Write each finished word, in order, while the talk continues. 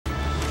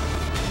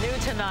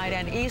tonight,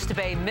 an East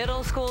Bay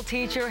middle school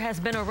teacher has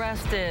been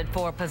arrested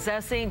for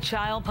possessing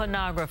child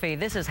pornography.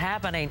 This is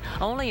happening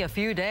only a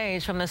few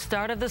days from the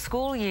start of the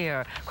school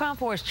year. Crown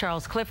 4's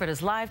Charles Clifford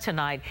is live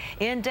tonight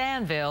in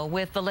Danville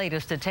with the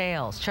latest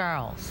details.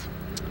 Charles.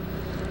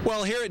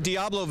 Well, here at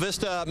Diablo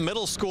Vista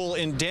Middle School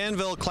in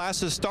Danville,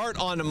 classes start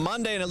on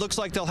Monday, and it looks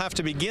like they'll have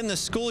to begin the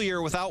school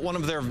year without one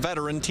of their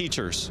veteran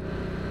teachers.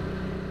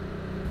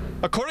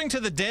 According to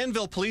the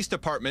Danville Police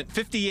Department,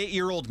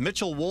 58-year-old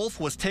Mitchell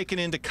Wolf was taken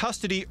into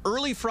custody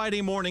early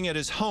Friday morning at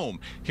his home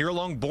here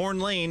along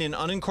Bourne Lane in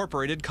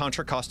unincorporated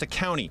Contra Costa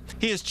County.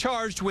 He is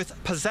charged with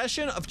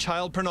possession of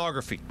child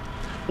pornography.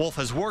 Wolf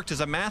has worked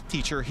as a math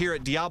teacher here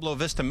at Diablo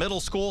Vista Middle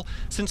School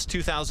since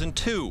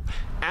 2002.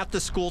 At the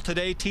school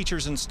today,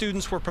 teachers and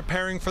students were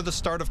preparing for the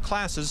start of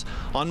classes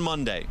on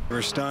Monday.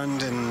 We're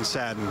stunned and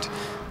saddened.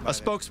 A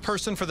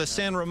spokesperson for the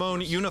San Ramon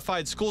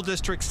Unified School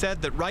District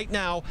said that right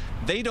now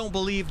they don't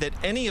believe that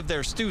any of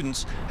their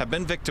students have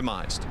been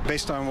victimized.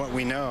 Based on what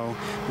we know,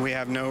 we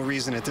have no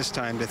reason at this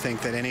time to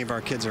think that any of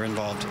our kids are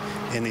involved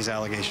in these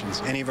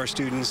allegations. Any of our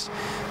students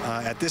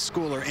at this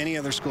school or any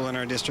other school in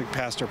our district,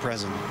 past or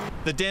present.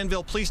 The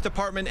Danville Police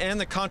Department and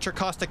the Contra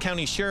Costa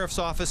County Sheriff's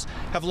Office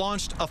have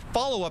launched a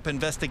follow-up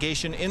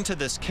investigation into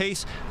this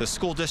case. The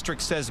school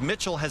district says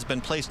Mitchell has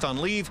been placed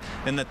on leave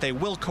and that they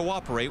will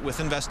cooperate with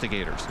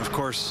investigators. Of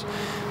course,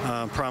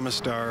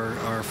 promised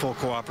our full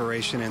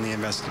cooperation in the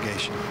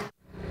investigation.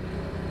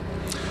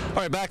 All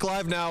right, back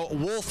live now.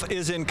 Wolf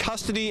is in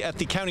custody at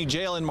the county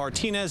jail in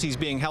Martinez. He's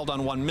being held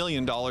on $1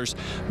 million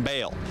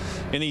bail.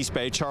 In East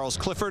Bay, Charles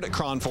Clifford,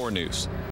 Crown 4 News.